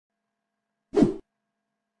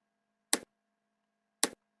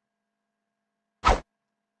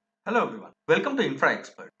Hello everyone, welcome to Infra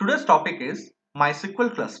Expert. Today's topic is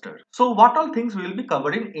MySQL cluster. So what all things we will be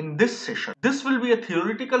covering in this session? This will be a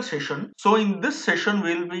theoretical session. So in this session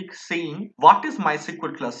we will be seeing what is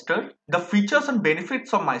MySQL cluster, the features and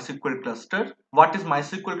benefits of MySQL cluster, what is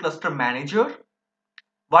MySQL cluster manager,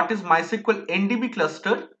 what is MySQL NDB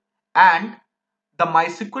cluster, and the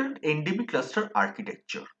MySQL NDB cluster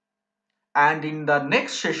architecture. And in the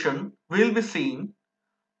next session we will be seeing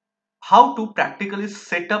how to practically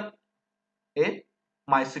set up a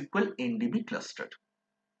MySQL NDB cluster.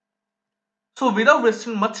 So without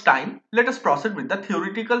wasting much time, let us proceed with the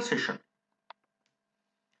theoretical session.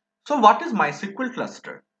 So what is MySQL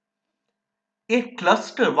cluster? A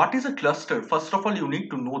cluster, what is a cluster? First of all, you need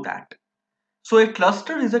to know that. So a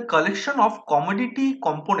cluster is a collection of commodity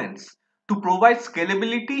components to provide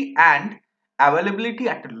scalability and availability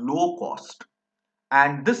at a low cost.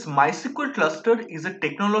 And this MySQL cluster is a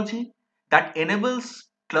technology that enables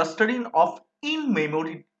clustering of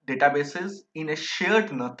in-memory databases in a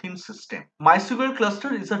shared nothing system. MySQL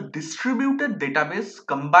cluster is a distributed database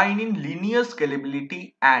combining linear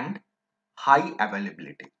scalability and high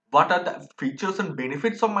availability. What are the features and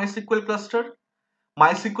benefits of MySQL cluster?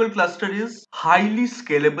 MySQL cluster is highly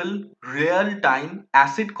scalable, real-time,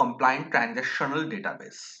 ACID-compliant transactional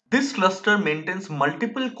database. This cluster maintains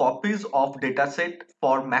multiple copies of dataset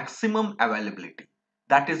for maximum availability.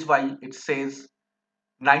 That is why it says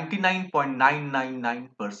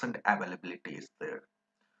 99.999% availability is there.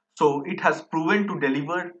 So it has proven to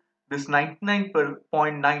deliver this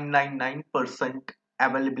 99.999%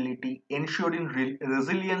 availability, ensuring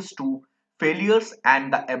resilience to failures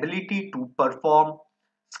and the ability to perform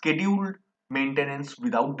scheduled maintenance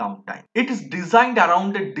without downtime. It is designed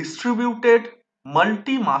around a distributed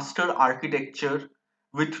multi-master architecture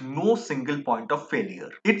with no single point of failure.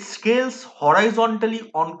 It scales horizontally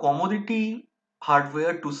on commodity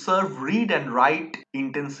hardware to serve read and write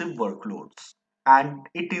intensive workloads, and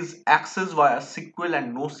it is accessed via SQL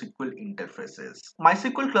and NoSQL interfaces.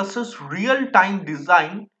 MySQL cluster's real-time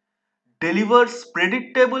design delivers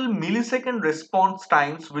predictable millisecond response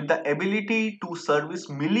times with the ability to service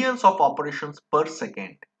millions of operations per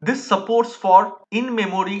second. This supports for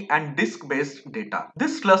in-memory and disk-based data.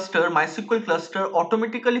 This cluster, MySQL cluster,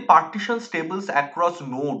 automatically partitions tables across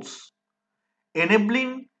nodes,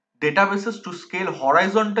 enabling databases to scale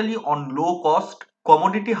horizontally on low-cost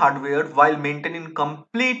commodity hardware while maintaining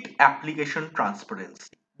complete application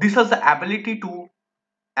transparency. This has the ability to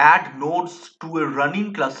add nodes to a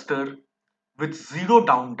running cluster with zero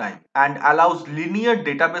downtime and allows linear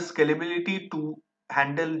database scalability to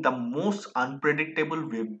handle the most unpredictable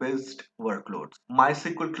web-based workloads.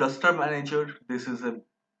 MySQL Cluster Manager, this is a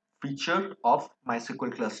feature of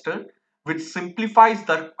MySQL Cluster which simplifies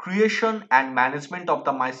the creation and management of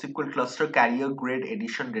the MySQL Cluster Carrier Grade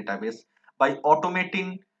Edition database by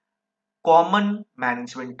automating common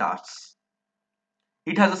management tasks.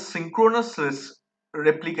 It has a synchronous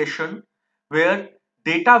replication where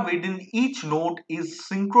data within each node is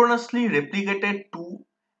synchronously replicated to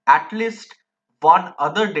at least one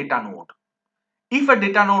other data node. If a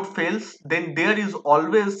data node fails, then there is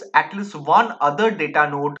always at least one other data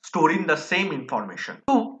node storing the same information.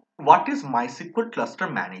 So, what is MySQL Cluster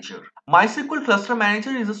Manager? MySQL Cluster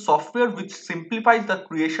Manager is a software which simplifies the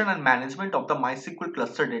creation and management of the MySQL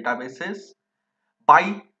cluster databases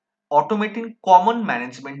by automating common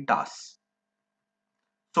management tasks.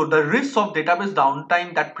 So the risks of database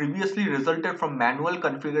downtime that previously resulted from manual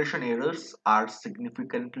configuration errors are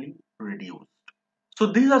significantly reduced. So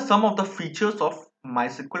these are some of the features of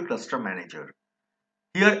MySQL Cluster Manager.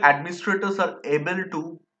 Here administrators are able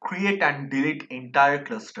to create and delete entire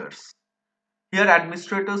clusters. Here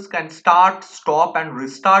administrators can start, stop and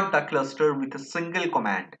restart the cluster with a single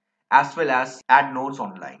command as well as add nodes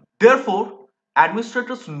online. Therefore,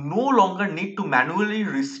 administrators no longer need to manually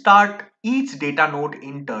restart each data node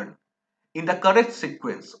in turn in the correct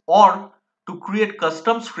sequence or to create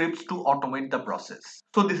custom scripts to automate the process.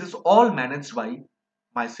 So this is all managed by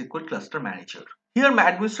MySQL Cluster Manager. Here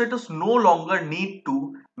administrators no longer need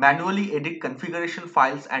to manually edit configuration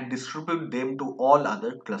files and distribute them to all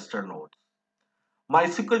other cluster nodes.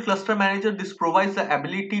 MySQL Cluster Manager, this provides the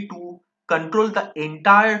ability to control the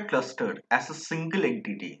entire cluster as a single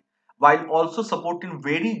entity while also supporting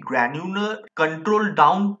very granular control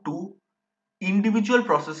down to individual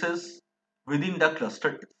processes within the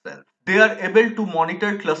cluster itself. They are able to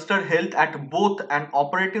monitor cluster health at both an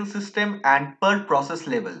operating system and per process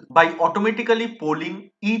level by automatically polling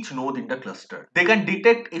each node in the cluster. They can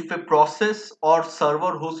detect if a process or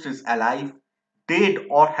server host is alive, dead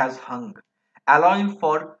or has hung, allowing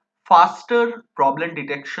for faster problem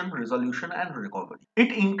detection, resolution, and recovery.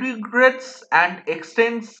 It integrates and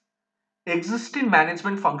extends existing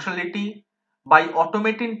management functionality by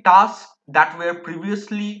automating tasks that were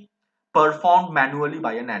previously performed manually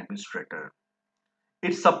by an administrator.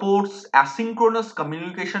 It supports asynchronous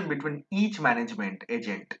communication between each management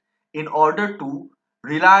agent in order to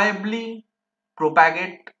reliably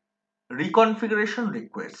propagate reconfiguration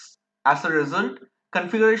requests. As a result,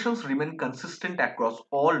 configurations remain consistent across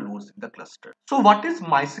all nodes in the cluster. So what is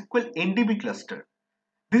MySQL NDB cluster?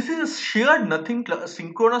 This is a shared nothing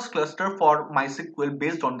synchronous cluster for MySQL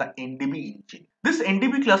based on the NDB engine. This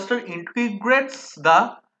NDB cluster integrates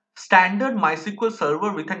the standard MySQL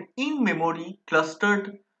server with an in-memory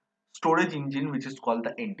clustered storage engine which is called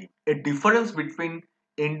the NDB. A difference between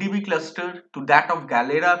NDB cluster to that of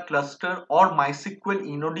Galera cluster or MySQL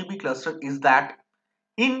InnoDB cluster is that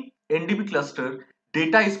in NDB cluster,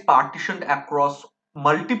 data is partitioned across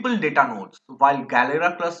multiple data nodes, while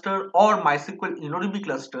Galera cluster or MySQL InnoDB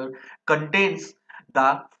cluster contains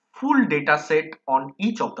the full data set on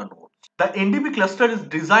each of the nodes. The NDB cluster is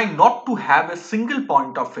designed not to have a single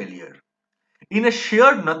point of failure. In a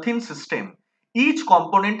shared nothing system, each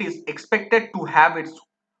component is expected to have its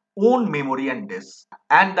own memory and disk,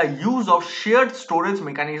 and the use of shared storage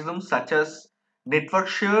mechanisms such as network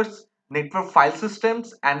shares, network file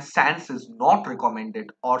systems, and SANs is not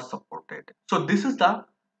recommended or supported. So this is the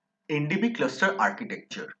NDB cluster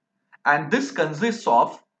architecture, and this consists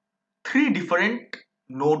of three different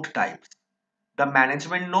node types: the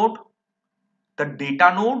management node, the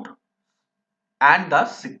data node, and the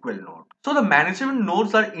SQL node. So the management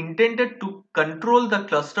nodes are intended to control the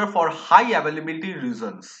cluster for high availability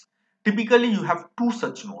reasons. Typically, you have two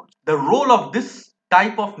such nodes. The role of this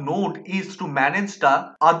type of node is to manage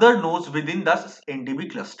the other nodes within the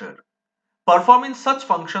NDB cluster. Performing such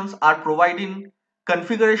functions are providing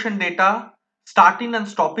configuration data, starting and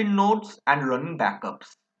stopping nodes, and running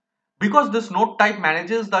backups. Because this node type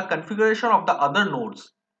manages the configuration of the other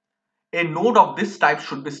nodes, a node of this type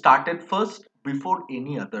should be started first before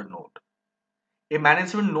any other node. A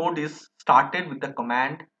management node is started with the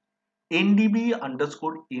command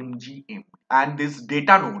ndb_mgm, and these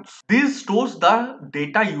data nodes. This stores the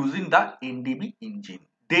data using the NDB engine.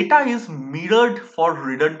 Data is mirrored for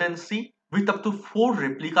redundancy with up to 4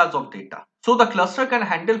 replicas of data. So the cluster can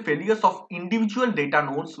handle failures of individual data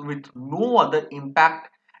nodes with no other impact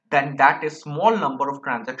than that a small number of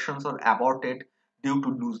transactions are aborted due to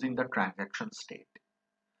losing the transaction state.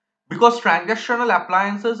 Because transactional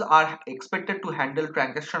appliances are expected to handle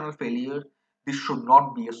transactional failure, this should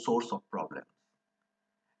not be a source of problem.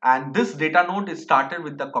 And this data node is started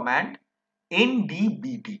with the command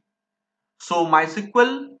ndbt. So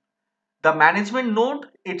MySQL, the management node,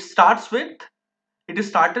 it is started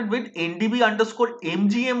with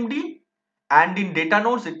ndb_mgmd, and in data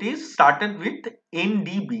nodes it is started with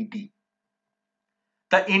ndbt.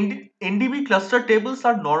 The NDB cluster tables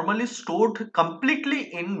are normally stored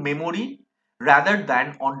completely in memory rather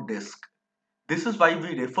than on disk. This is why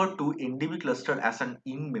we refer to NDB cluster as an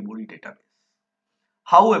in-memory database.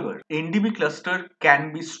 However, NDB cluster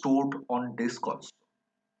can be stored on disk also.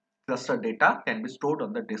 Cluster data can be stored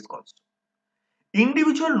on the disk also.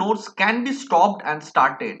 Individual nodes can be stopped and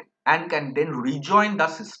started and can then rejoin the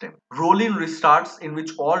system. Rolling restarts, in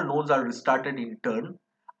which all nodes are restarted in turn,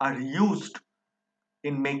 are used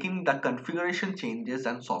in making the configuration changes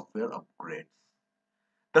and software upgrades.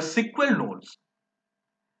 The SQL nodes,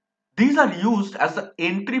 these are used as the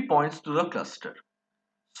entry points to the cluster.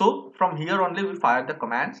 So from here only we fire the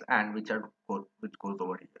commands and which goes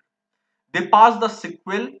over here. They pass the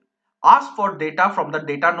SQL, ask for data from the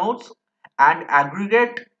data nodes, and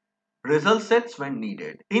aggregate result sets when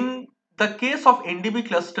needed. In the case of NDB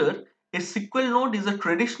cluster, a SQL node is a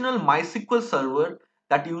traditional MySQL server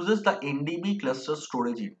that uses the NDB cluster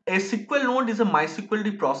storage unit. A SQL node is a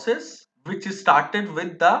MySQL process which is started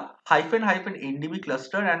with the --ndb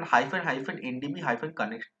cluster and --ndb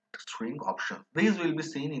connect string option. These will be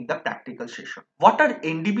seen in the practical session. What are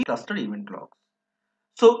NDB cluster event logs?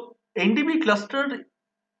 So NDB cluster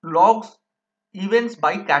logs events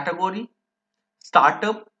by category,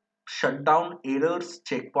 startup, shutdown, errors,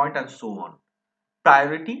 checkpoint, and so on.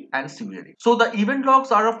 Priority and severity. So the event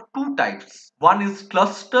logs are of two types. One is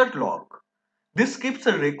cluster log. This keeps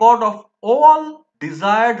a record of all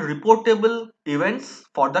desired reportable events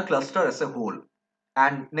for the cluster as a whole.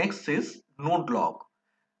 And next is node log,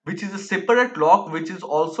 which is a separate log which is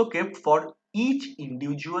also kept for each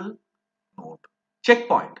individual node.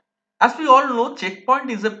 Checkpoint. As we all know,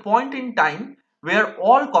 checkpoint is a point in time where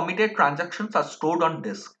all committed transactions are stored on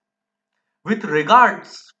disk. With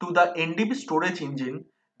regards to the NDB storage engine,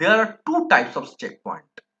 There are two types of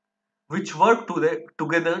checkpoint which work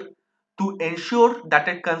together to ensure that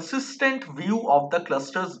a consistent view of the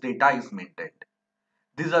cluster's data is maintained.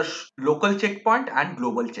 These are local checkpoint and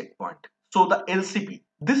global checkpoint. So the LCP,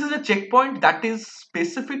 this is a checkpoint that is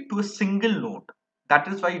specific to a single node. That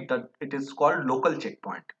is why it is called local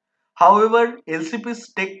checkpoint. However,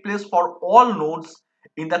 LCPs take place for all nodes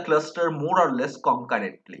in the cluster more or less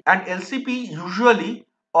concurrently. And LCP usually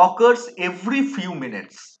occurs every few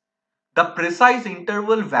minutes. The precise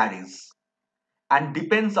interval varies and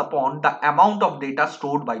depends upon the amount of data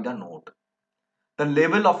stored by the node, the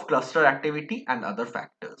level of cluster activity, and other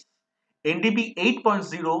factors. NDB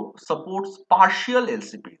 8.0 supports partial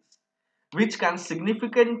LCPs, which can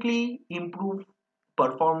significantly improve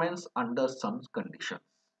performance under some conditions.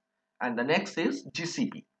 And the next is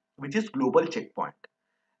GCP, which is global checkpoint.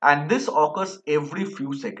 And this occurs every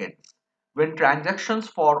few seconds when transactions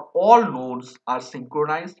for all nodes are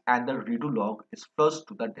synchronized and the redo log is flushed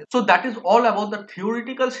to the disk. So that is all about the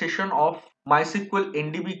theoretical session of MySQL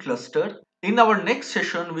NDB cluster. In our next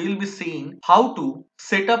session, we will be seeing how to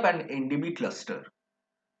set up an NDB cluster.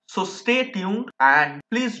 So stay tuned and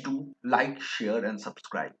please do like, share and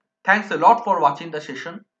subscribe. Thanks a lot for watching the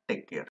session. Take care.